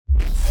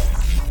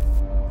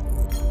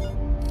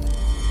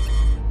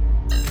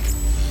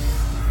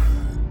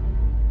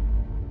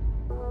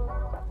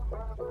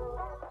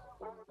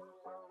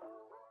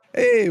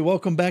Hey,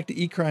 welcome back to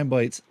eCrime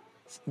Bites.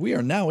 We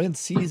are now in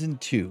season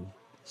 2.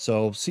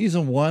 So,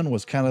 season 1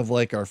 was kind of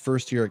like our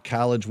first year at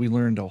college. We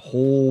learned a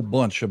whole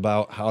bunch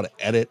about how to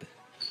edit,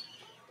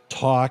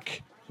 talk,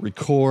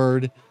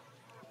 record,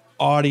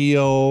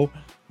 audio,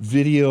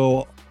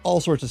 video, all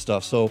sorts of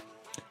stuff. So,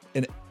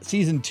 in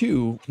season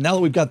 2, now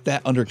that we've got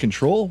that under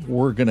control,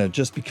 we're going to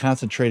just be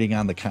concentrating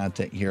on the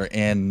content here.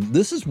 And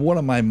this is one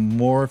of my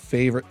more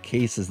favorite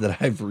cases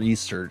that I've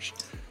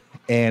researched.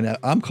 And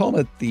I'm calling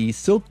it the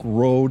Silk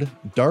Road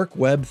Dark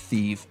Web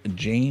Thief,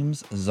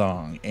 James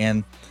Zhong.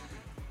 And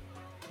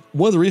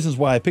one of the reasons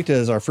why I picked it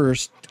as our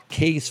first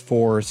case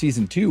for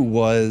season 2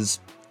 was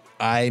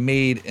I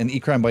made an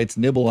eCrime Bites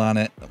nibble on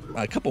it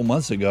a couple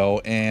months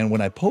ago. And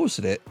when I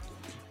posted it,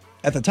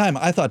 at the time,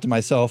 I thought to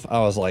myself, I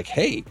was like,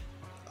 hey,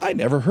 I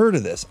never heard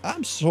of this.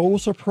 I'm so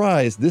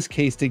surprised this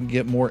case didn't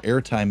get more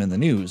airtime in the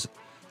news.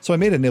 So I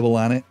made a nibble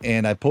on it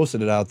and I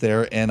posted it out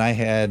there, and I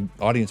had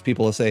audience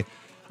people to say,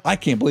 I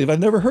can't believe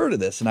I've never heard of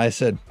this. And I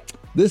said,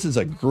 this is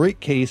a great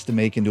case to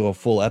make into a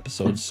full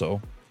episode.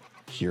 So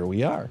here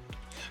we are.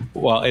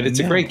 Well, it's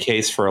a great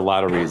case for a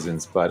lot of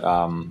reasons. But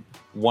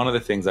one of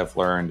the things I've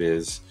learned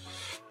is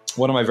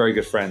one of my very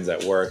good friends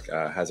at work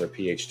has her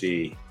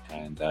PhD,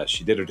 and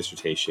she did her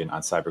dissertation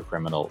on cyber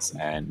criminals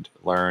and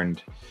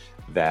learned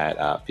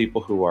that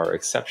people who are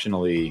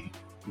exceptionally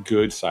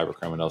good cyber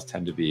criminals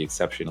tend to be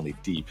exceptionally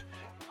deep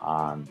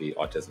on the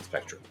autism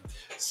spectrum.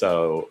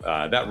 So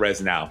that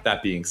resonates now.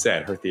 That being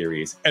said, her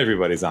theory is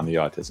everybody's on the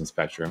autism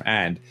spectrum,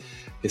 and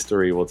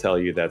history will tell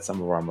you that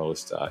some of our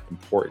most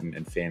important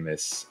and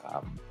famous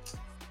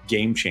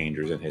game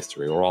changers in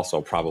history are also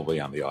probably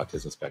on the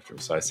autism spectrum.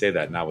 So I say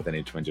that not with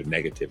any twinge of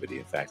negativity.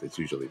 In fact, it's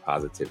usually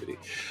positivity.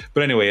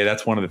 But anyway,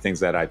 that's one of the things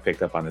that I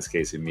picked up on this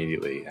case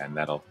immediately, and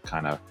that'll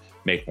kind of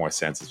make more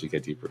sense as we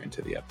get deeper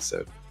into the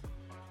episode.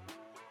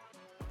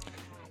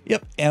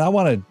 Yep. And I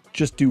want to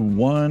just do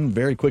one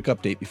very quick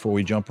update before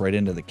we jump right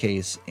into the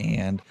case.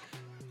 And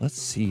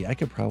let's see, I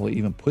could probably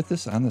even put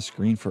this on the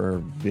screen for our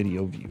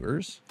video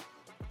viewers.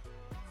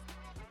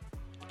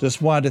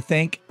 Just wanted to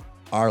thank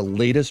our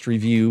latest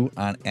review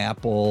on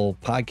Apple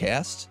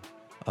Podcasts.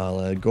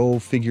 Go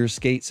Figure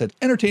Skate said,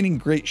 entertaining,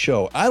 great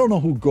show. I don't know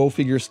who Go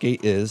Figure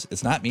Skate is.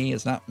 It's not me.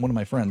 It's not one of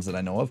my friends that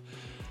I know of.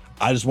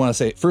 I just want to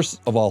say,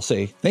 first of all,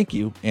 say thank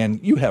you. And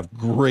you have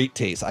great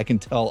taste. I can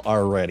tell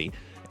already.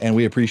 And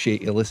we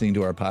appreciate you listening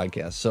to our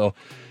podcast. So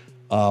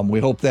we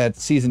hope that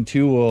season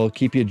 2 will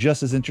keep you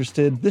just as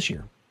interested this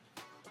year.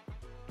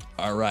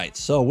 All right.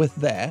 So with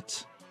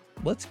that,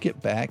 let's get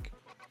back.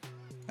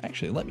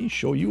 Actually, let me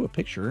show you a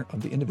picture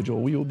of the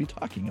individual we will be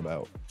talking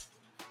about.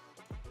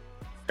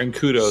 And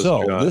kudos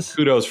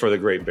for the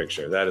great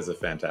picture. That is a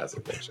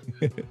fantastic picture.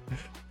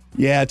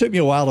 Yeah, it took me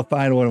a while to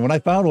find one. When I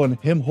found one,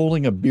 him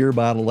holding a beer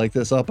bottle like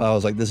this up, I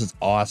was like, this is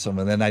awesome.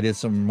 And then I did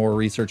some more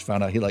research,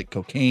 found out he liked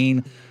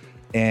cocaine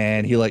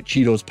and he liked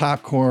Cheetos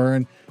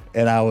popcorn.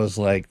 And I was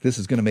like, this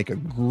is going to make a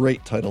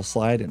great title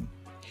slide. And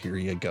here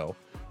you go.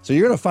 So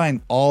you're going to find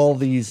all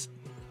these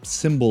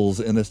symbols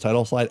in this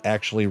title slide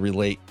actually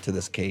relate to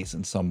this case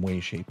in some way,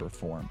 shape, or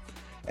form.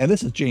 And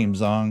this is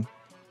James Zhong.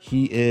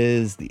 He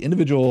is the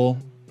individual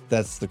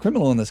that's the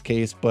criminal in this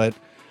case, but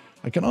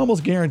I can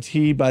almost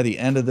guarantee by the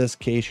end of this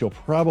case, you'll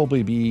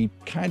probably be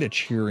kind of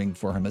cheering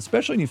for him,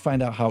 especially when you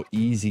find out how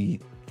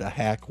easy the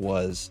hack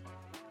was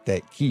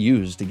that he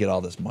used to get all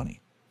this money.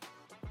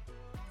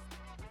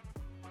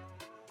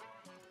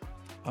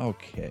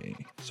 Okay,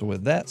 so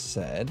with that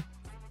said,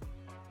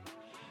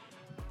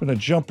 I'm going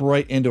to jump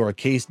right into our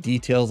case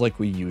details like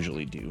we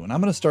usually do. And I'm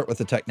going to start with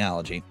the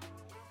technology.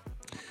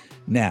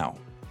 Now,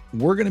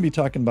 we're going to be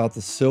talking about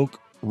the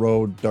Silk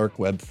Road Dark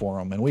Web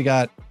Forum, and we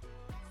got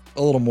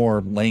a little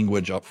more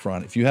language up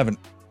front. If you haven't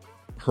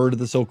heard of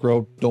the Silk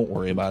Road, don't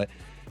worry about it.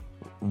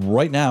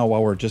 Right now,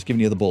 while we're just giving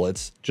you the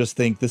bullets, just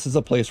think this is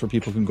a place where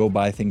people can go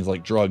buy things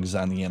like drugs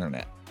on the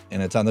internet.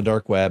 And it's on the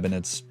dark web, and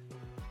it's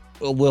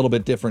a little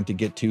bit different to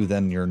get to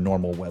than your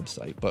normal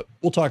website. But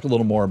we'll talk a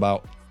little more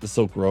about the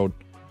Silk Road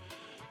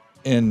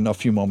in a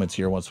few moments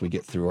here once we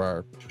get through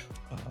our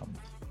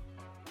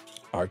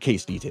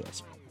case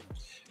details.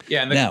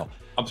 Yeah. Now,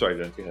 I'm sorry,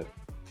 Dan, go ahead.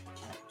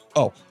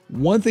 Oh,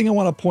 one thing I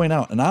want to point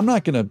out, and I'm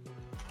not going to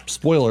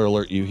spoiler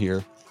alert you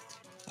here.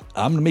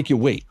 I'm going to make you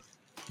wait.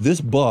 This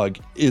bug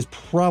is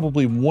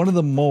probably one of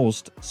the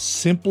most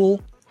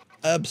simple,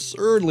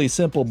 absurdly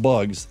simple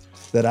bugs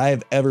that I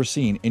have ever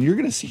seen. And you're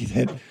going to see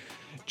that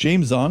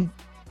James Zhong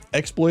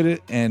exploited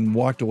it and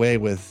walked away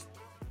with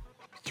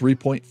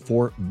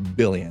 3.4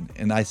 billion.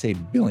 And I say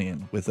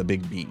billion with a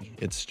big B.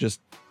 It's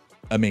just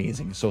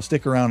amazing. So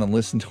stick around and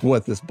listen to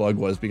what this bug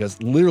was,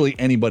 because literally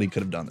anybody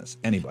could have done this.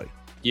 Anybody.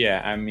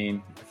 Yeah, I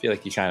mean, I feel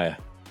like you kind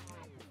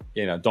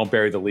of, don't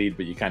bury the lead,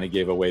 but you kind of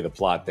gave away the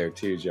plot there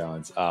too,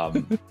 Jones,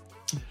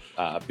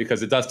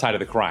 because it does tie to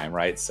the crime,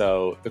 right?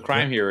 So the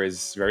crime here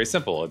is very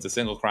simple. It's a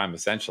single crime,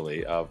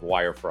 essentially, of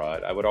wire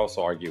fraud. I would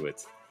also argue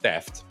it's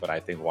theft, but I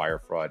think wire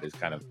fraud is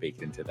kind of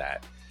baked into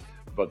that.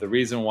 But the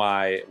reason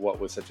why what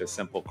was such a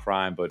simple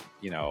crime, but,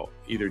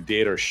 either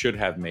did or should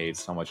have made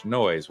so much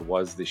noise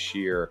was the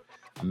sheer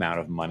amount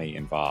of money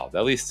involved,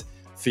 at least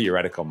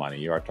theoretical money.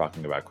 You are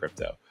talking about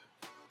crypto.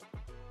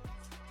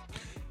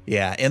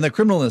 Yeah, and the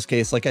criminal in this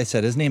case, like I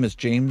said, his name is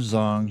James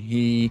Zhong.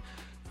 He,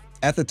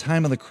 at the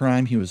time of the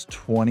crime, he was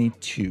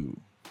 22,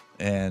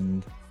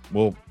 and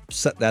we'll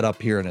set that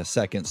up here in a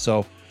second.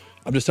 So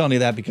I'm just telling you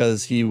that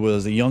because he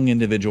was a young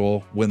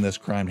individual when this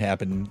crime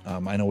happened.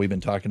 I know we've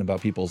been talking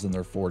about people's in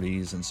their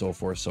 40s and so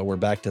forth. So we're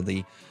back to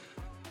the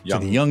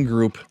young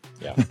group,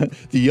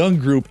 the young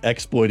group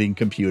exploiting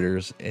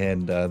computers.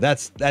 And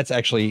that's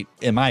actually,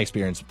 in my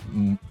experience,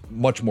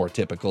 much more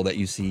typical that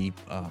you see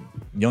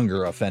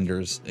younger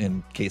offenders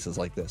in cases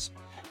like this.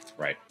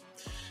 Right.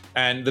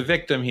 And the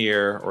victim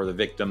here, or the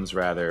victims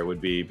rather, would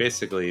be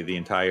basically the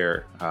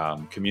entire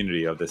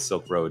community of the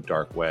Silk Road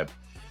dark web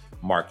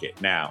market.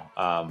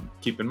 Now,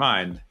 keep in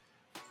mind,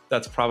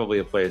 that's probably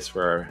a place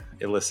where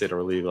illicit or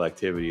illegal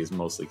activity is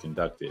mostly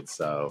conducted.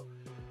 So,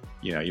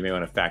 you may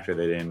want to factor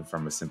that in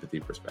from a sympathy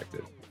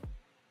perspective.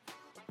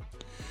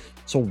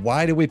 So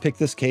why did we pick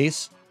this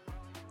case?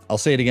 I'll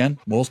say it again.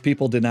 Most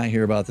people did not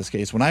hear about this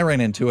case. When I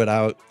ran into it,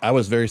 I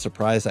was very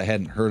surprised I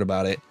hadn't heard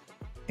about it.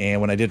 And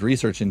when I did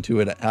research into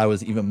it, I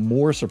was even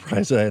more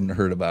surprised I hadn't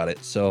heard about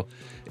it. So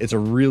it's a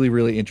really,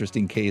 really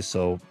interesting case.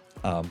 So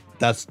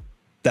that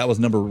was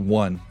number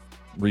one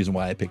reason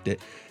why I picked it.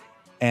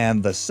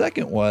 And the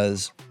second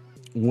was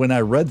when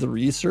I read the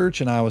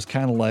research and I was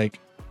kind of like,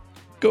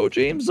 go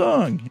James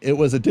Zhong. It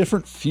was a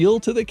different feel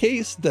to the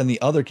case than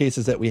the other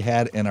cases that we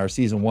had in our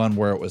season one,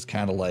 where it was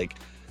kind of like,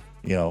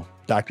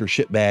 Dr.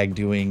 Shitbag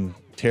doing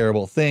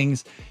terrible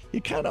things.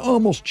 You kind of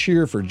almost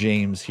cheer for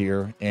James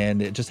here,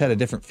 and it just had a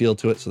different feel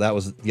to it. So that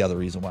was the other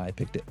reason why I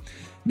picked it.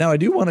 Now, I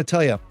do want to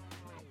tell you,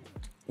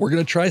 we're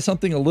going to try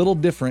something a little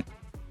different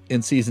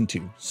in season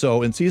two.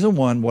 So in season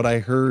one, what I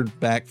heard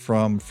back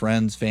from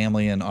friends,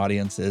 family, and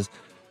audience is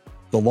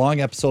the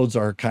long episodes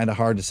are kind of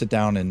hard to sit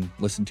down and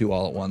listen to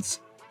all at once.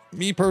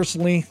 Me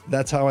personally,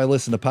 that's how I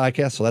listen to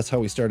podcasts. So that's how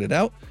we started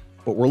out,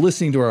 but we're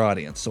listening to our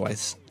audience. So I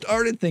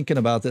started thinking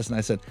about this and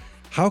I said,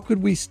 how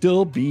could we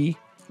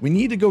we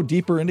need to go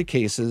deeper into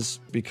cases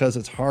because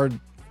it's hard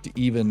to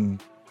even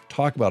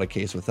talk about a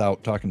case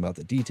without talking about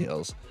the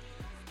details.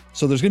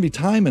 So there's going to be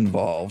time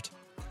involved.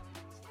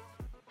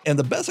 And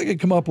the best I could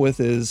come up with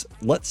is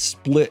let's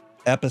split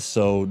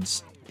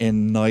episodes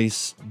in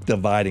nice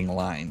dividing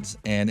lines.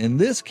 And in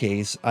this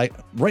case,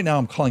 right now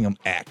I'm calling them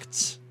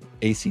acts,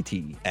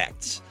 A-C-T,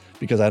 acts,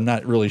 because I'm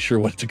not really sure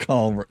what to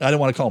call them. I don't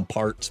want to call them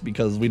parts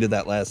because we did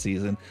that last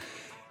season.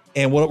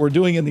 And what we're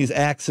doing in these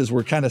acts is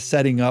we're kind of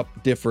setting up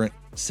different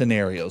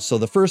scenarios. So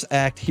the first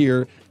act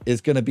here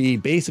is going to be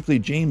basically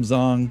James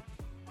Zhong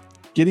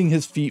getting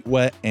his feet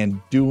wet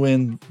and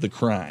doing the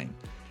crime.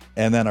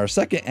 And then our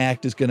second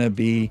act is going to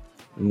be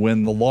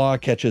when the law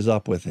catches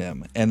up with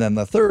him. And then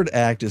the third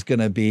act is going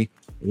to be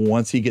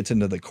once he gets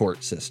into the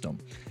court system.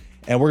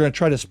 And we're going to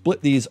try to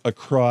split these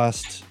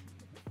across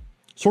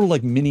sort of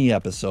like mini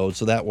episodes.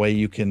 So that way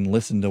you can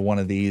listen to one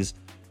of these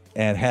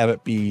and have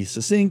it be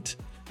succinct.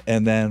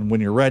 And then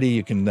when you're ready,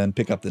 you can then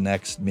pick up the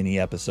next mini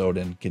episode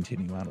and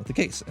continue on with the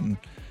case. And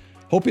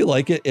hope you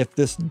like it. If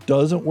this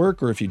doesn't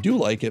work, or if you do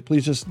like it,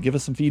 please just give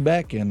us some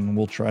feedback and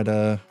we'll try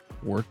to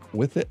work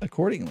with it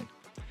accordingly.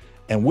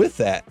 And with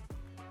that,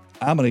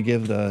 I'm going to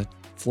give the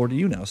floor to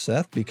you now,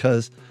 Seth,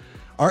 because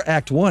our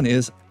act one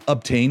is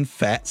obtain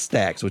fat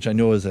stacks, which I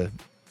know is a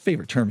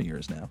favorite term of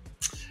yours now.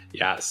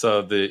 Yeah.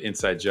 So the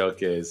inside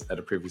joke is, at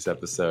a previous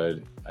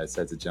episode, I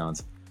said to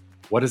Jones,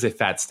 what is a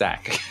fat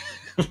stack?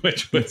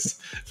 Which was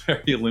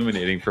very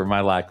illuminating for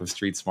my lack of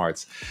street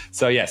smarts.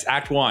 So yes,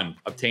 act one,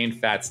 obtain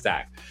fat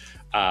stack.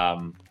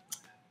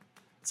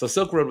 So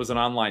Silk Road was an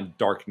online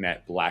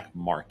darknet black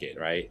market,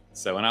 right?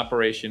 So in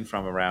operation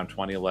from around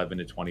 2011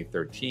 to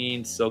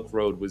 2013, Silk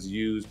Road was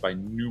used by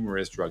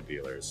numerous drug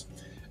dealers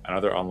and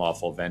other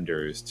unlawful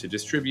vendors to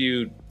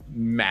distribute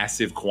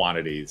massive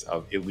quantities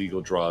of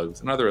illegal drugs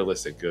and other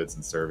illicit goods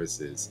and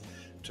services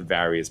to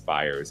various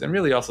buyers, and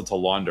really also to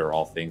launder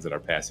all things that are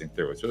passing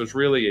through it. So it was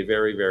really a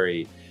very,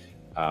 very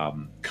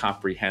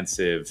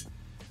comprehensive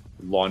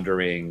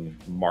laundering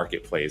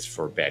marketplace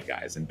for bad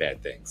guys and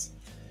bad things.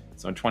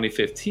 So in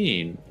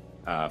 2015,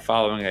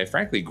 following a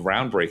frankly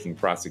groundbreaking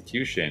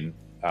prosecution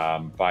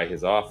by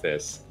his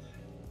office,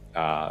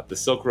 the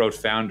Silk Road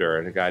founder,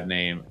 a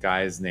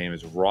guy's name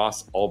is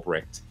Ross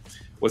Ulbricht,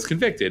 was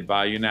convicted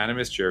by a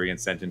unanimous jury and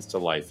sentenced to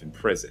life in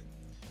prison.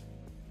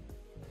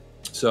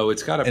 So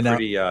it's got a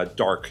pretty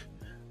dark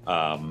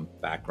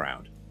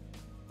background.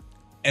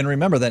 And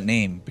remember that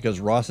name, because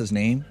Ross's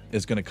name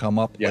is going to come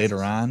up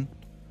later on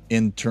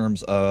in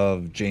terms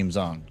of James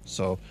Zhong.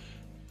 So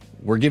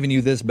we're giving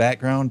you this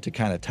background to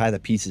kind of tie the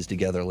pieces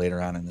together later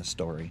on in this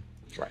story.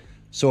 Right.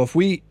 So if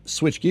we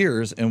switch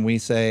gears and we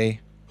say,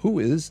 who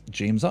is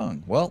James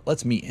Zhong? Well,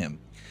 let's meet him.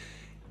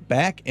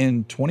 Back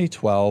in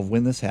 2012,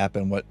 when this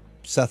happened, what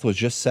Seth was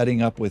just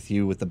setting up with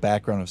you with the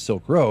background of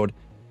Silk Road,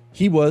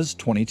 he was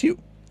 22.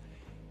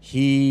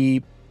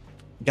 He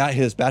got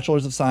his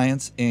bachelor's of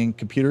science in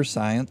computer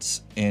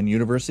science in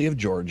University of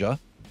Georgia.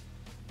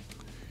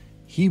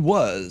 He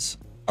was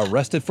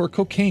arrested for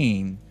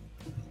cocaine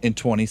in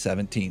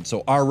 2017.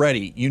 So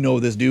already,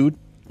 this dude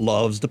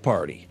loves to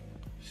party.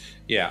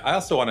 Yeah, I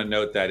also want to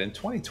note that in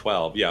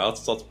 2012,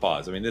 let's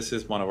pause. I mean, this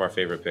is one of our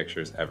favorite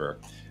pictures ever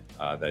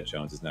that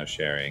Jones is now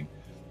sharing.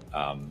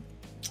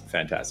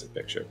 Fantastic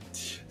picture.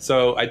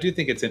 So I do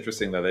think it's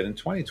interesting, though, that in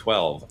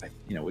 2012,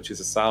 which is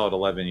a solid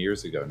 11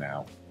 years ago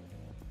now,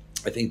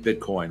 I think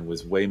Bitcoin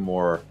was way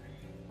more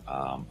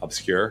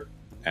obscure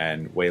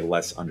and way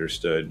less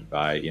understood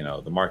by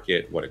the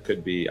market, what it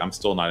could be. I'm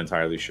still not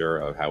entirely sure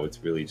of how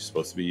it's really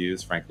supposed to be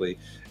used, frankly,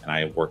 and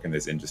I work in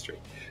this industry.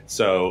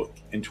 So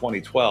in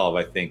 2012,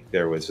 I think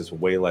there was just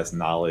way less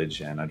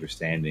knowledge and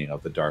understanding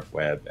of the dark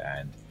web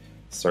and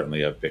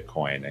certainly of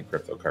Bitcoin and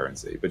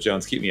cryptocurrency. But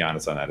Jones, keep me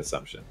honest on that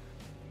assumption.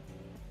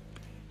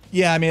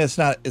 Yeah, I mean, it's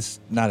not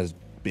as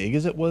big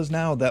as it was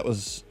now. That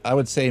was, I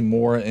would say,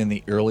 more in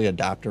the early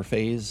adopter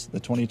phase, the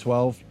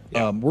 2012.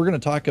 Yeah. We're going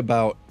to talk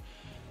about,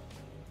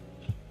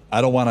 I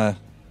don't want to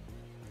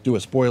do a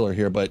spoiler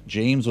here, but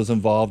James was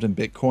involved in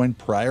Bitcoin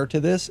prior to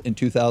this in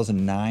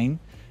 2009,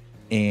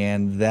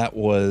 and that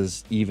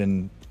was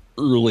even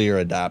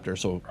earlier adopter.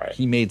 So Right.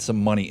 He made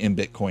some money in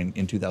Bitcoin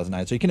in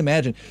 2009. So you can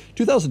imagine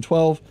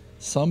 2012,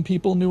 some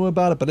people knew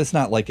about it, but it's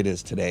not like it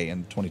is today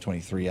in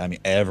 2023. I mean,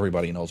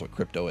 everybody knows what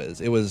crypto is.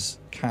 It was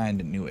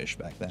kind of newish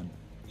back then.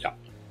 Yeah.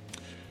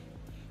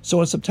 So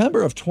in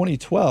September of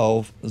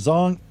 2012,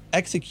 Zhong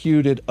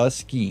executed a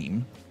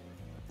scheme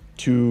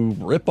to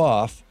rip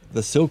off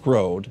the Silk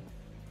Road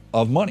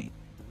of money.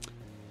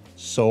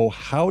 So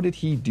how did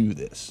he do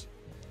this?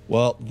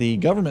 Well, the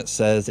government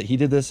says that he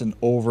did this in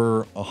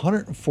over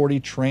 140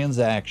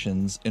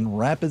 transactions in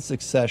rapid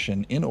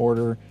succession in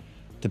order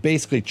to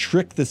basically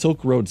trick the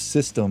Silk Road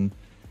system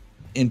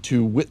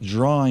into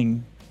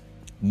withdrawing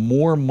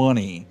more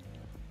money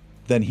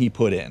than he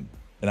put in.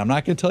 And I'm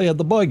not going to tell you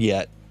the bug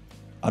yet.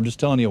 I'm just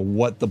telling you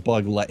what the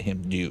bug let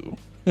him do.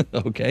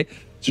 Okay?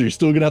 So you're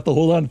still going to have to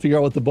hold on and figure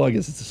out what the bug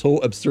is. It's so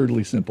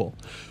absurdly simple.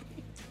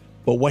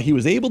 But what he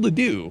was able to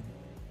do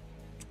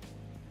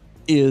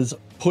is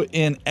put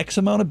in X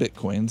amount of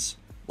Bitcoins.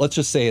 Let's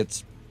just say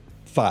it's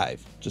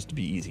 5, just to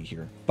be easy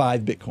here.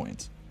 5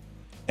 Bitcoins.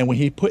 And when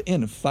he put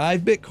in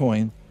 5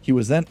 Bitcoin, he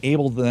was then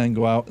able to then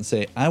go out and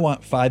say, I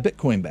want 5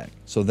 Bitcoin back.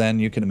 So then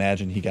you can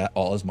imagine he got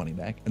all his money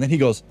back. And then he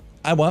goes,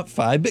 I want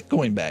 5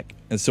 Bitcoin back.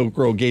 And Silk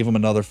Road gave him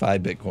another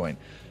 5 Bitcoin.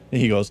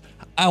 And he goes,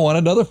 I want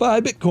another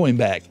 5 Bitcoin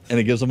back. And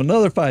it gives him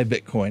another 5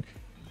 Bitcoin.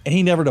 And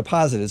he never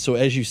deposited. So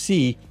as you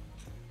see,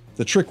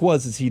 the trick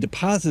is he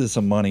deposited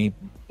some money,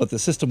 but the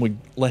system would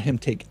let him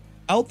take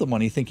out the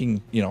money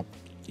thinking,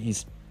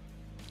 he's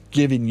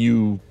giving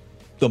you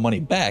the money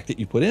back that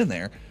you put in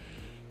there.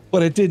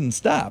 But it didn't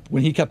stop.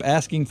 When he kept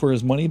asking for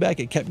his money back,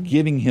 it kept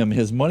giving him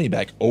his money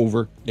back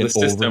over and over. The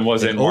system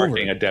wasn't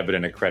marking over. a debit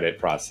and a credit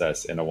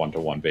process in a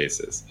one-to-one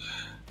basis.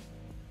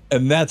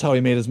 And that's how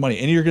he made his money.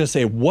 And you're going to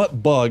say,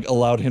 what bug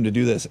allowed him to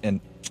do this? And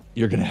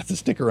you're going to have to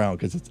stick around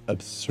because it's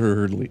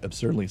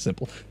absurdly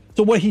simple.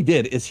 So what he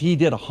did is he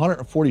did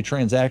 140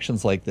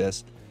 transactions like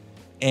this.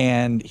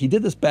 And he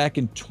did this back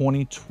in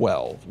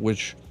 2012,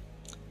 which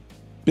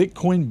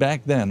Bitcoin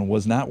back then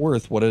was not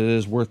worth what it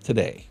is worth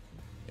today.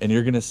 And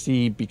you're going to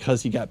see,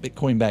 because he got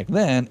Bitcoin back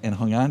then and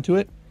hung on to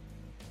it,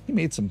 he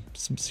made some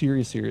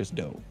serious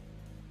dough.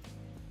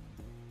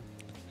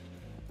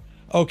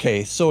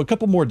 Okay, so a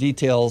couple more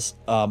details.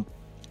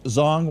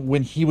 Zhong,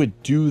 when he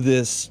would do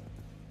this,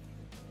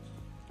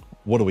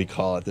 what do we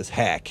call it? This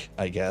hack,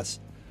 I guess.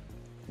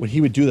 When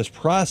he would do this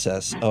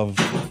process of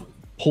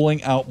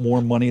pulling out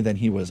more money than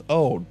he was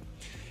owed,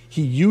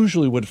 he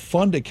usually would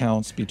fund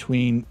accounts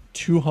between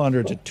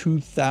 200 to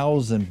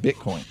 2,000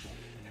 Bitcoin.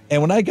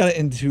 And when I got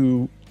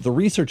into the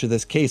research of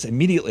this case,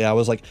 immediately I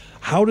was like,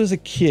 how does a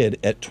kid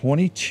at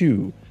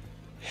 22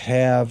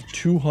 have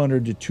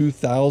 200 to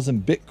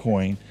 2,000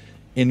 Bitcoin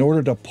in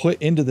order to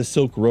put into the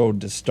Silk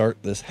Road to start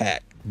this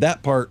hack?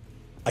 That part,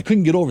 I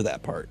couldn't get over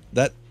that part.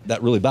 That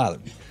really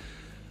bothered me.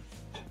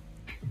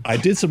 I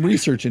did some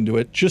research into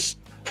it, just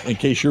in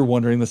case you're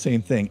wondering the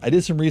same thing. I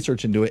did some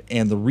research into it,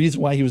 and the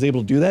reason why he was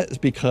able to do that is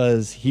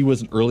because he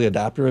was an early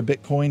adopter of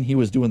Bitcoin. He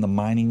was doing the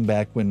mining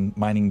back when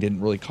mining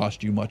didn't really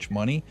cost you much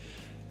money.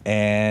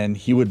 And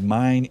he would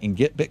mine and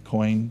get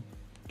Bitcoin,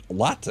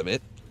 lots of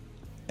it.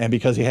 And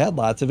because he had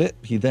lots of it,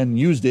 he then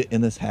used it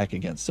in this hack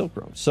against Silk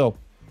Road. So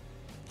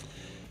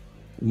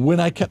when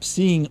I kept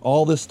seeing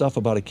all this stuff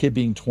about a kid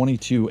being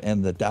 22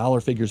 and the dollar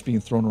figures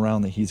being thrown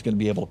around that he's going to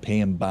be able to pay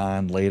him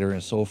bond later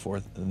and so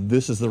forth,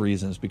 this is the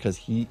reason. It's because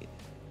he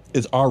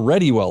is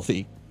already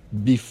wealthy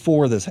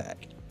before this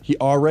hack. He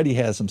already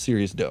has some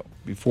serious dough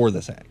before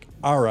this hack.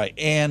 All right,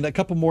 and a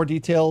couple more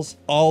details.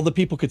 All the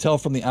people could tell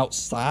from the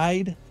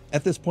outside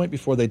at this point,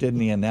 before they did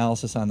any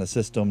analysis on the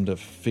system to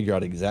figure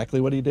out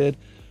exactly what he did,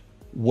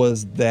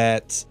 was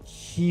that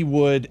he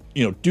would,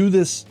 do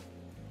this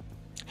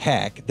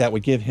hack that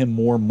would give him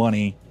more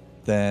money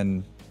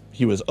than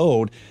he was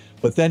owed,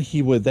 but then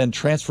he would then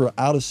transfer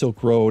out of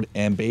Silk Road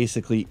and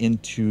basically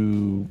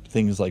into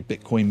things like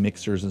Bitcoin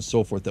mixers and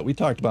so forth that we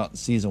talked about in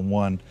season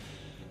 1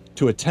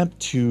 to attempt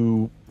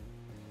to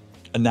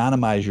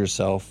anonymize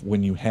yourself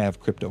when you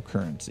have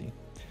cryptocurrency.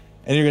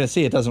 And you're going to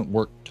see it doesn't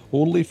work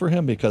totally for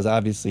him because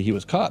obviously he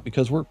was caught,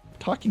 because we're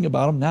talking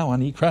about him now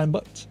on eCrime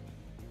Bites.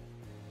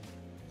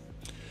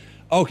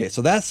 Okay,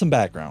 so that's some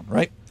background,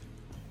 right?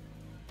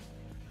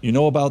 You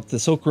know about the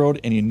Silk Road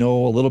and you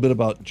know a little bit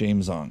about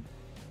James Zhong.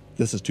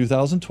 This is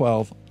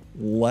 2012.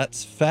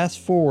 Let's fast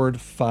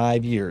forward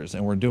 5 years,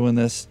 and we're doing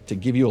this to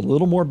give you a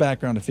little more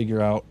background to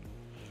figure out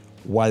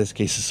why this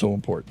case is so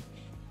important.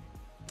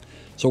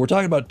 So we're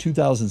talking about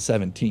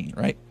 2017,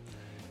 right?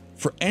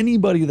 For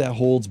anybody that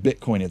holds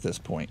Bitcoin at this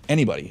point,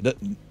 anybody,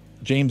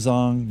 James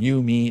Zhong,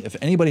 you, me, if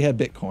anybody had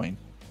Bitcoin,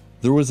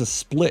 there was a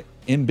split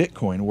in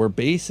Bitcoin where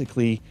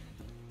basically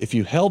if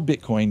you held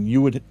Bitcoin,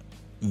 you would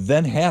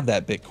then have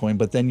that Bitcoin,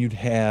 but then you'd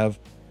have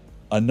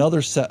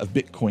another set of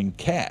Bitcoin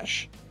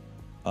Cash.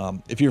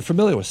 If you're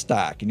familiar with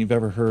stock and you've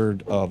ever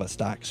heard of a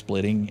stock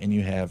splitting and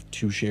you have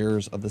 2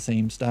 shares of the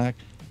same stock,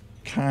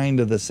 kind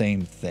of the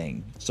same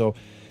thing. So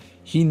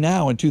he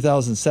now in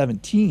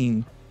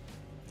 2017,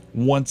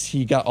 once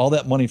he got all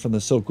that money from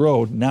the Silk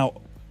Road, now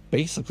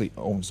basically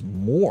owns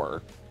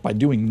more by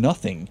doing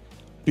nothing,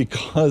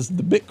 because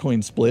the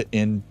Bitcoin split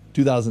in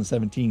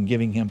 2017,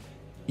 giving him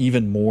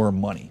even more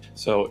money.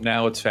 So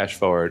now let's flash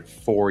forward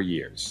 4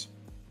 years.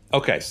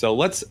 Okay, so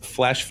let's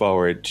flash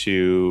forward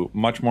to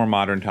much more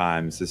modern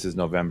times. This is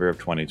November of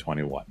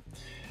 2021.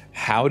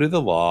 How did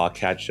the law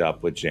catch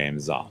up with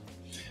James Zhong?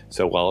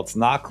 So while it's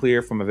not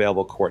clear from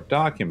available court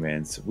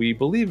documents, we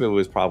believe it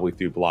was probably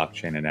through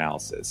blockchain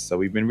analysis. So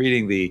we've been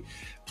reading the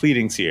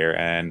pleadings here,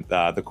 and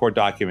the court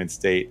documents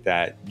state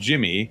that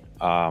Jimmy,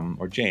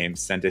 or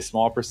James, sent a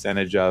small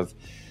percentage of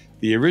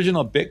the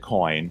original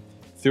Bitcoin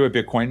through a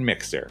Bitcoin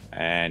mixer.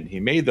 And he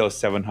made those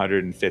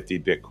 750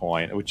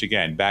 Bitcoin, which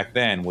again, back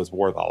then was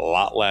worth a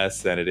lot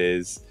less than it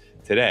is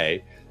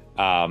today,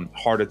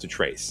 harder to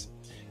trace.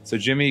 So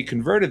Jimmy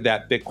converted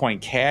that Bitcoin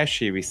Cash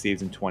he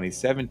received in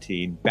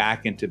 2017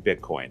 back into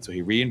Bitcoin. So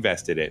he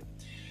reinvested it,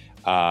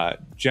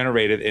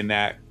 generated in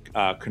that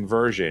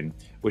conversion,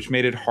 which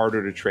made it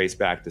harder to trace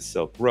back to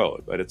Silk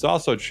Road. But it's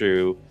also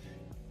true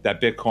that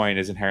Bitcoin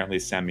is inherently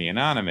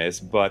semi-anonymous,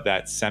 but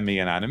that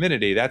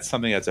semi-anonymity, that's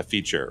something that's a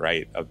feature,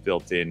 right, of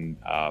built-in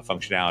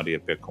functionality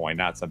of Bitcoin,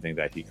 not something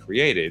that he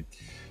created.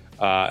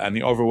 And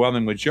the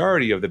overwhelming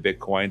majority of the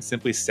Bitcoin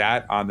simply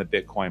sat on the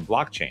Bitcoin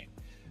blockchain,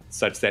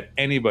 such that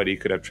anybody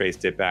could have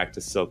traced it back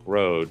to Silk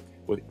Road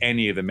with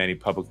any of the many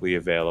publicly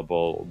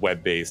available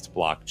web-based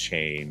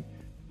blockchain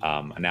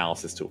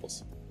analysis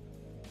tools.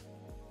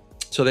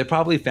 So they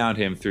probably found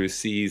him through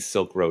C's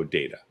Silk Road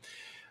data.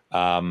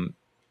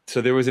 So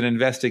there was an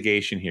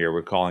investigation here.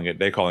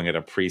 They're calling it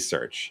a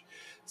pre-search.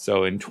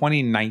 So in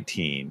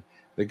 2019,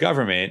 the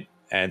government,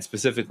 and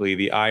specifically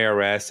the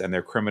IRS and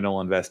their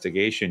Criminal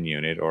Investigation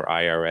Unit, or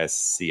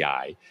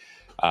IRS-CI,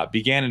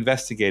 began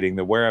investigating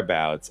the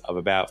whereabouts of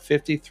about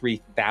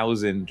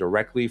 53,000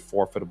 directly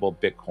forfeitable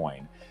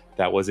Bitcoin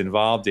that was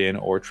involved in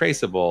or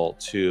traceable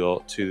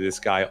to this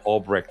guy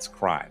Ulbricht's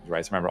crimes,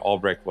 right? So remember,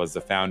 Ulbricht was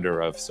the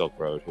founder of Silk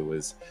Road, who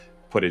was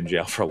put in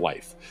jail for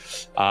life.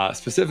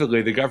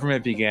 Specifically, the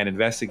government began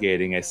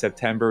investigating a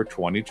September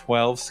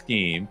 2012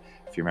 scheme,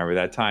 if you remember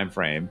that time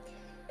frame,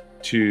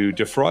 to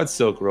defraud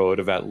Silk Road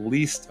of at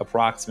least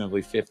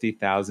approximately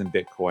 50,000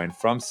 Bitcoin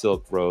from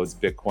Silk Road's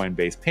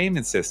Bitcoin-based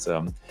payment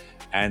system,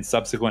 and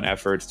subsequent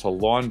efforts to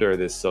launder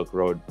this Silk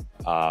Road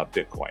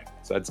Bitcoin.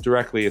 So that's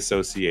directly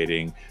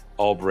associating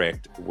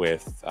Ulbricht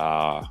with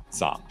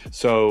Zhong.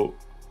 So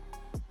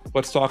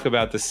let's talk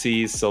about the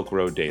C's Silk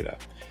Road data.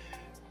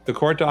 The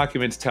court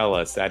documents tell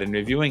us that in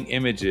reviewing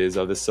images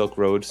of the Silk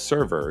Road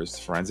servers,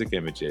 forensic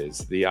images,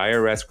 the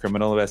IRS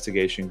Criminal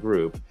Investigation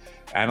Group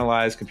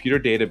analyzed computer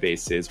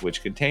databases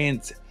which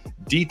contained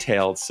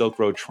detailed Silk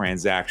Road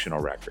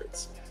transactional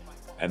records.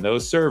 And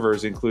those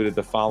servers included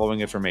the following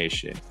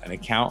information: an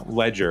accounting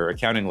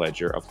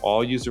ledger of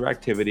all user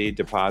activity,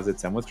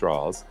 deposits, and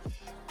withdrawals,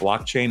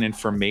 blockchain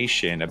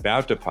information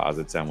about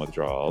deposits and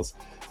withdrawals,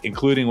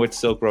 including which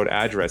Silk Road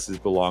addresses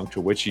belong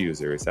to which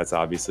users. That's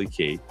obviously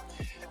key.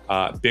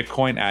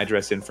 Bitcoin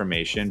address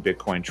information,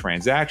 Bitcoin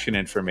transaction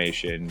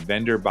information,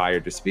 vendor-buyer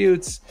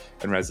disputes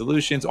and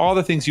resolutions, all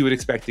the things you would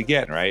expect to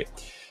get, right?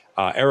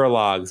 Error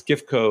logs,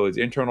 gift codes,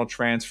 internal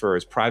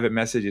transfers, private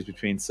messages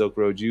between Silk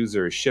Road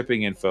users,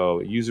 shipping info,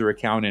 user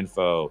account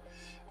info,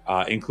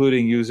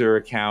 including user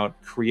account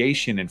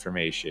creation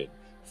information,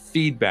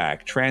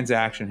 feedback,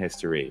 transaction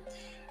history,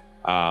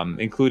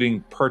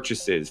 including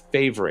purchases,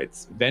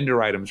 favorites,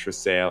 vendor items for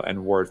sale,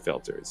 and word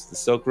filters. The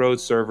Silk Road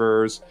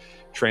servers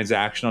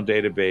transactional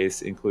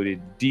database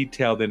included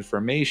detailed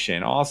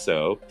information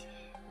also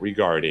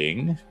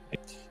regarding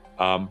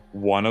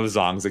one of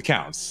Zhong's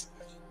accounts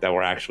that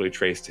were actually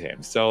traced to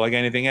him. So like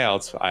anything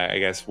else, I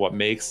guess what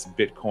makes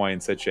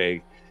Bitcoin such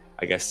a,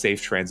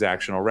 safe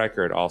transactional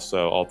record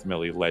also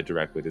ultimately led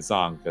directly to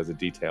Zhong, because the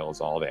detail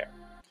is all there.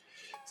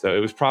 So it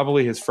was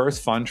probably his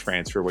first fund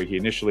transfer where he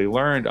initially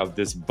learned of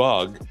this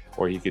bug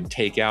where he could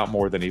take out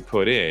more than he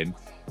put in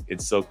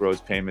Silk Road's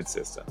payment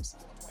systems.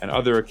 And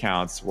other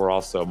accounts were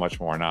also much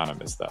more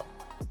anonymous, though.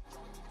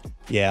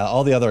 Yeah,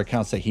 all the other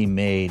accounts that he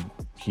made,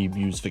 he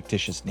used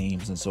fictitious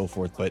names and so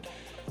forth. But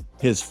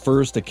his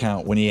first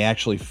account, when he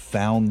actually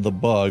found the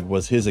bug,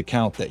 was his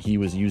account that he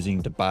was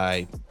using to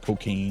buy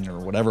cocaine or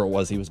whatever it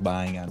was he was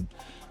buying on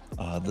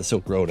the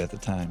Silk Road at the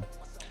time.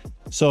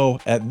 So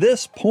at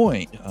this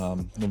point,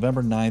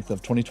 November 9th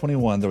of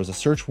 2021, there was a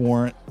search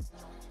warrant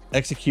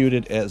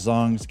executed at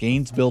Zhong's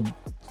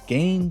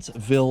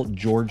Gainesville,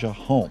 Georgia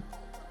home.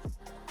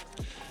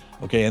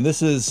 Okay, and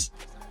this is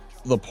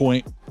the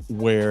point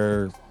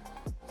where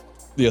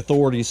the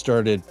authorities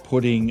started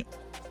putting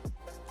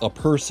a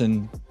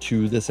person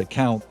to this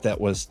account that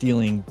was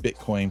stealing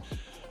Bitcoin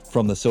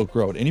from the Silk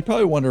Road. And you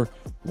probably wonder,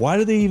 why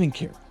do they even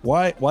care?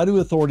 Why do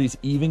authorities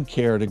even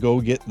care to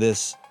go get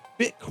this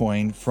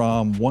Bitcoin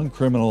from one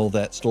criminal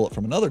that stole it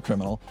from another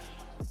criminal?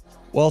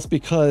 Well, it's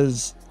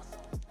because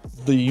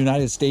the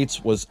United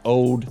States was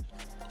owed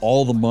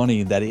all the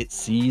money that it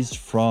seized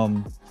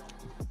from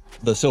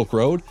the Silk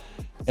Road.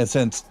 And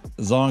since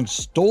Zhong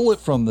stole it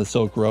from the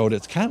Silk Road,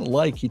 it's kind of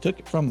like he took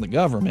it from the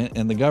government,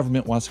 and the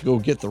government wants to go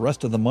get the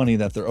rest of the money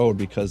that they're owed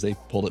because they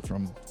pulled it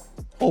from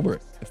Holbert,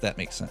 if that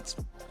makes sense.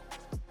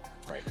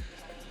 Right.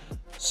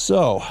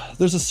 So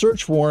there's a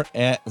search warrant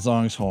at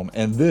Zhong's home,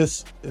 and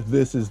this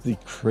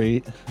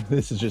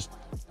is just,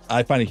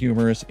 I find it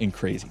humorous and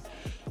crazy.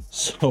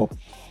 So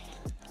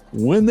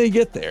when they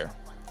get there,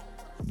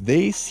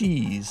 they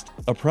seized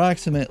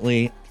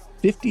approximately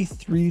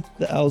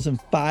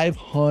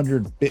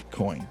 53,500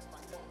 Bitcoin,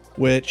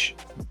 which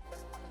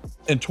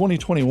in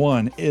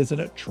 2021 is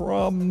a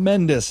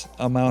tremendous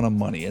amount of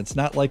money. It's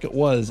not like it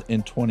was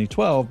in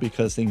 2012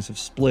 because things have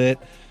split.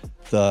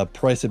 The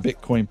price of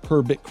Bitcoin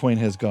per Bitcoin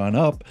has gone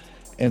up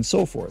and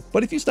so forth.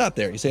 But if you stop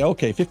there, you say,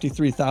 okay,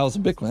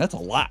 53,000 Bitcoin, that's a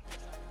lot.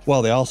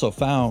 Well, they also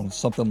found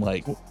something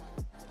like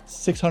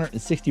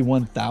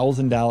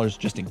 $661,000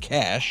 just in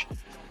cash.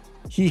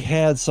 He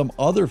had some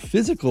other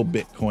physical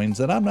Bitcoins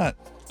that I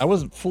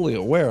wasn't fully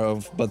aware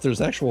of, but there's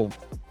actual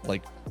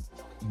like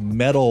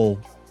metal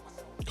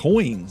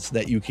coins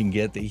that you can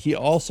get that he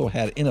also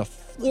had in a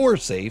floor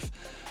safe.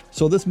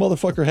 So this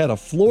motherfucker had a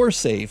floor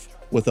safe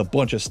with a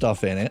bunch of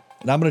stuff in it.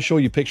 And I'm going to show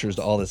you pictures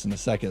to all this in a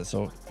second.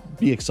 So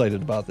be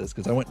excited about this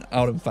because I went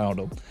out and found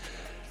them.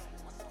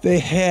 They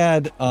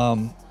had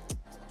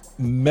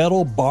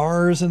metal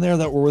bars in there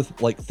that were worth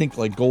think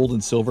gold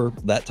and silver,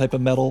 that type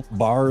of metal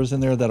bars in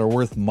there that are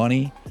worth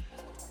money.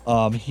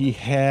 He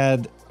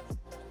had,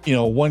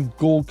 one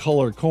gold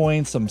colored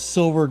coin, some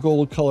silver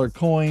gold colored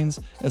coins,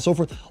 and so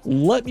forth.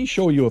 Let me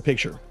show you a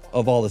picture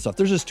of all this stuff.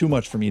 There's just too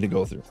much for me to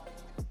go through.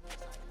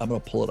 I'm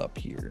going to pull it up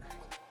here.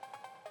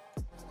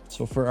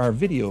 So for our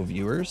video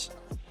viewers,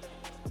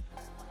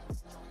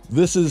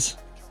 this is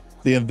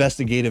the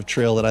investigative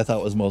trail that I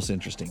thought was most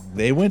interesting.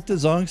 They went to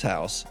Zhong's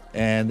house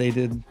and they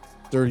did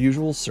their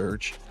usual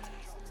search,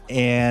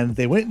 and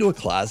they went into a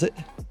closet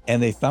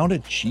and they found a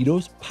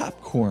Cheetos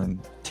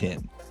popcorn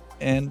tin.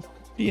 And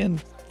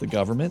being the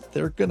government,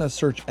 they're gonna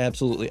search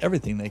absolutely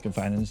everything they can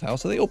find in his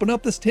house. So they open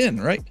up this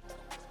tin, right?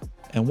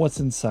 And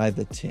what's inside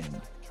the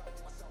tin?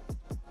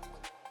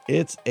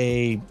 It's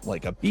a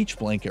beach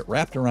blanket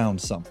wrapped around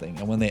something.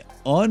 And when they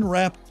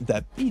unwrapped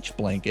that beach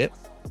blanket,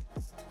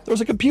 there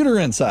was a computer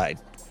inside.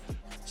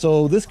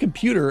 So this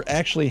computer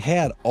actually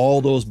had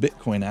all those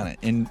Bitcoin on it.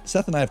 And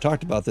Seth and I have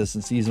talked about this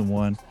in season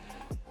 1,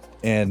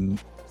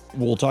 and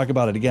we'll talk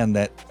about it again,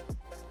 that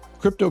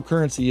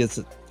cryptocurrency, it's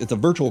a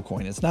virtual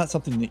coin. It's not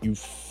something that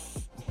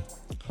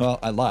well,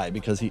 I lied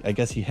because I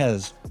guess he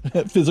has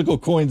physical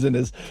coins in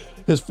his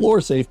floor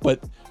safe,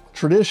 but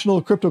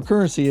traditional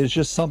cryptocurrency is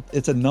just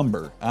it's a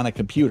number on a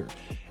computer.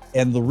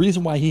 And the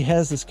reason why he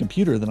has this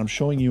computer that I'm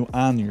showing you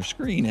on your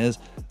screen is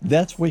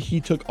that's where he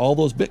took all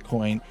those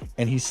Bitcoin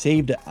and he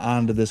saved it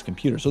onto this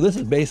computer. So this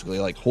is basically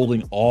like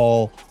holding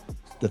all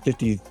the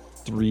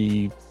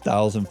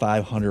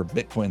 53,500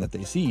 Bitcoin that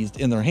they seized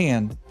in their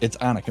hand. It's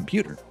on a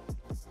computer.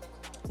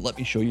 Let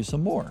me show you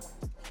some more.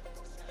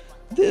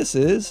 This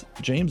is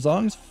James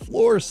Zhong's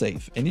floor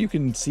safe. And you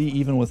can see,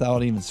 even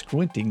without even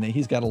squinting, that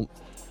he's got a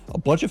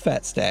bunch of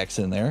fat stacks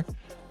in there,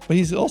 but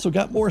he's also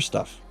got more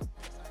stuff.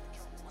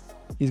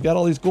 He's got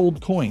all these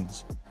gold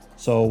coins.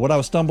 So what I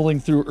was stumbling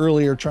through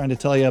earlier, trying to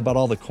tell you about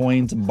all the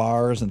coins and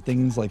bars and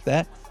things like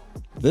that,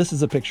 this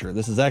is a picture.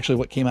 This is actually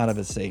what came out of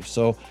his safe.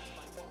 So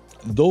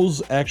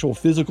those actual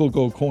physical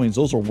gold coins,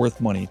 those are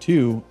worth money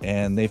too.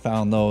 And they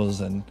found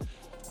those, and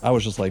I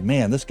was just like,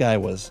 man, this guy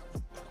was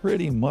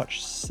pretty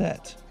much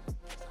set.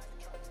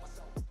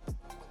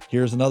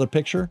 Here's another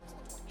picture.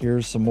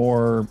 Here's some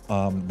more.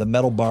 The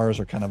metal bars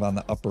are kind of on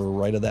the upper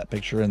right of that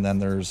picture. And then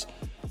there's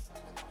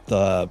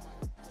the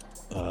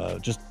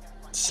just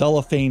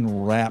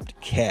cellophane wrapped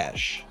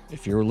cash.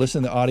 If you're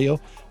listening to audio,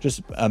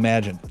 just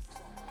imagine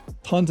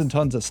tons and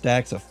tons of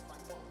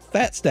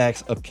fat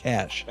stacks of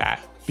cash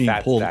being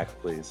fat pulled.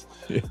 Stack, please.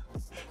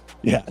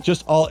 Yeah,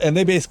 just all, and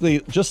they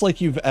basically, just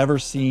like you've ever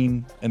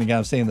seen, and again,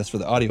 I'm saying this for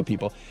the audio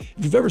people,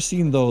 if you've ever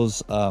seen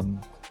those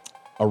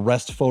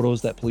arrest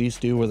photos that police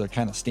do where they're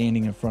kind of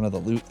standing in front of the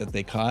loot that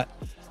they caught,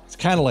 it's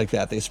kind of like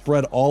that. They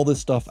spread all this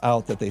stuff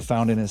out that they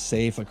found in his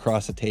safe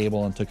across a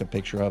table and took a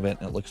picture of it,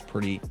 and it looks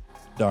pretty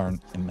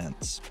darn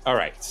immense. All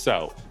right,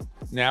 so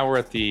now we're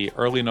at the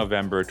early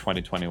November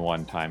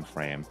 2021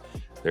 timeframe.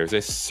 There's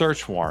a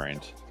search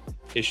warrant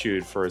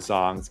issued for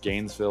Zhong's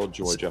Gainesville,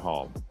 Georgia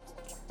home.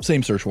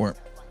 Same search warrant.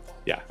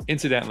 Yeah.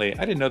 Incidentally,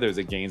 I didn't know there was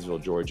a Gainesville,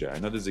 Georgia. I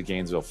know there's a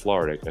Gainesville,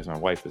 Florida, because my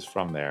wife is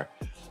from there.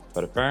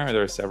 But apparently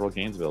there are several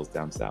Gainesvilles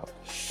down south.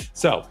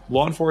 So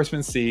law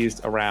enforcement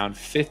seized around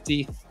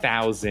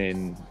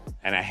 50,000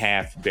 and a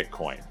half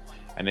Bitcoin.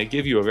 And they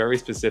give you a very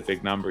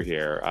specific number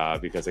here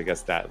because I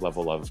guess that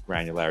level of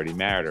granularity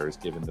matters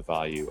given the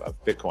value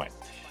of Bitcoin.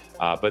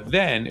 But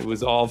then it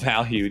was all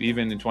valued,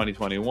 even in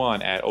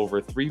 2021, at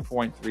over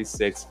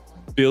 3.36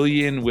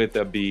 billion with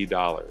a B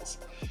dollars.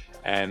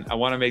 And I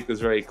want to make this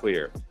very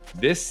clear.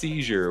 This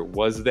seizure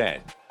was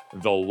then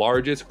the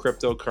largest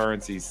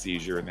cryptocurrency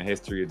seizure in the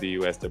history of the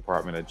U.S.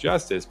 Department of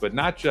Justice, but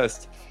not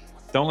just,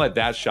 don't let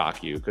that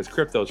shock you, because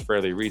crypto is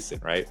fairly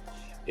recent, right?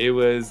 It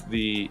was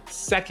the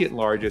second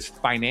largest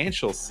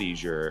financial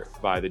seizure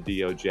by the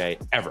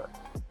DOJ ever.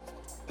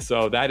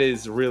 So that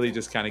is really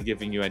just kind of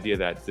giving you an idea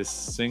that this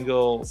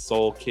single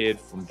soul kid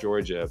from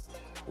Georgia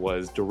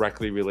was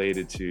directly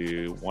related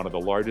to one of the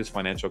largest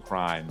financial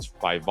crimes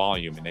by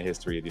volume in the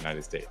history of the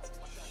United States.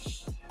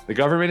 The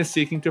government is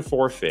seeking to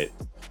forfeit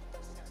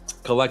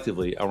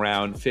collectively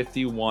around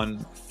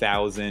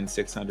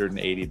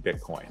 51,680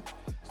 Bitcoin.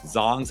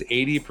 Zhong's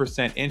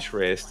 80%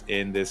 interest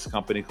in this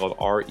company called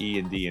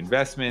RE&D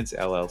Investments,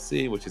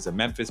 LLC, which is a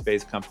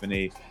Memphis-based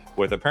company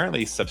with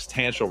apparently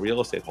substantial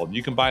real estate holding.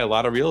 You can buy a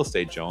lot of real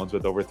estate, Jones,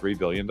 with over $3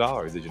 billion.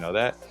 Did you know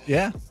that?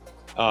 Yeah.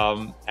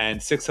 And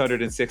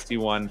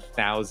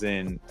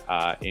 661,000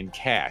 in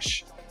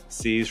cash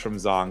seized from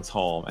Zhong's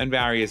home and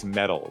various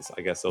metals.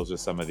 I guess those are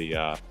some of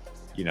the,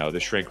 the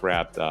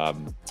shrink-wrapped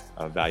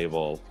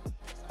valuable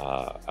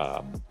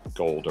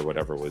gold or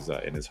whatever was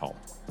in his home.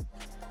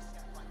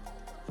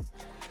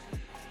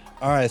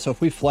 All right, so if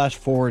we flash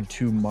forward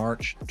to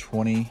March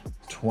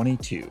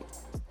 2022,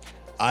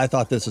 I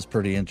thought this was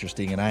pretty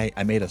interesting, and I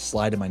made a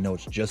slide in my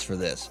notes just for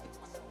this.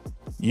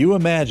 You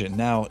imagine,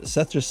 now,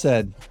 Seth just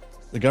said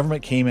the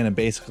government came in and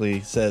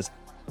basically says,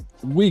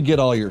 we get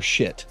all your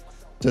shit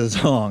to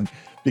Zhong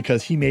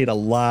because he made a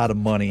lot of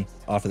money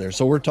off of there.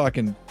 So we're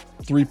talking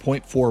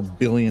 $3.4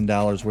 billion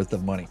worth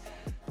of money.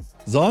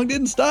 Zhong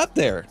didn't stop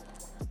there.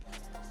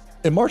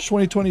 In March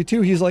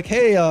 2022, he's like,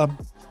 hey, I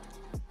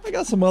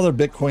got some other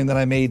Bitcoin that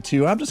I made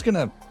too. I'm just going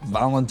to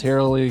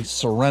voluntarily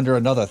surrender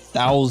another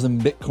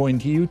 1,000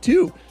 Bitcoin to you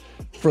too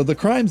for the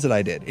crimes that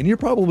I did. And you're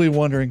probably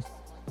wondering,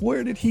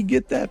 where did he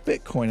get that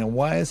Bitcoin and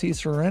why is he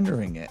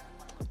surrendering it?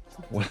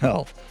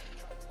 Well,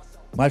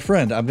 my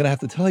friend, I'm going to have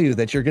to tell you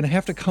that you're going to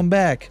have to come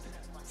back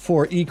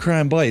for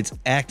E-Crime Bites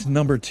Act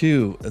number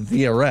 2,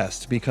 the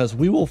arrest, because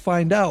we will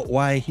find out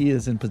why he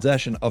is in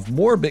possession of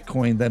more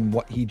Bitcoin than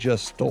what he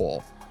just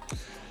stole.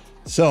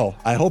 So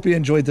I hope you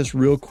enjoyed this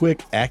real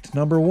quick act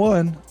number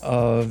 1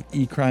 of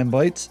E-Crime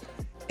Bites,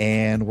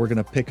 and we're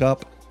going to pick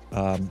up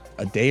a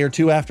day or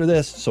two after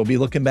this. So be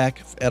looking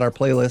back at our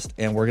playlist,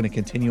 and we're going to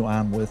continue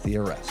on with the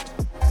arrest.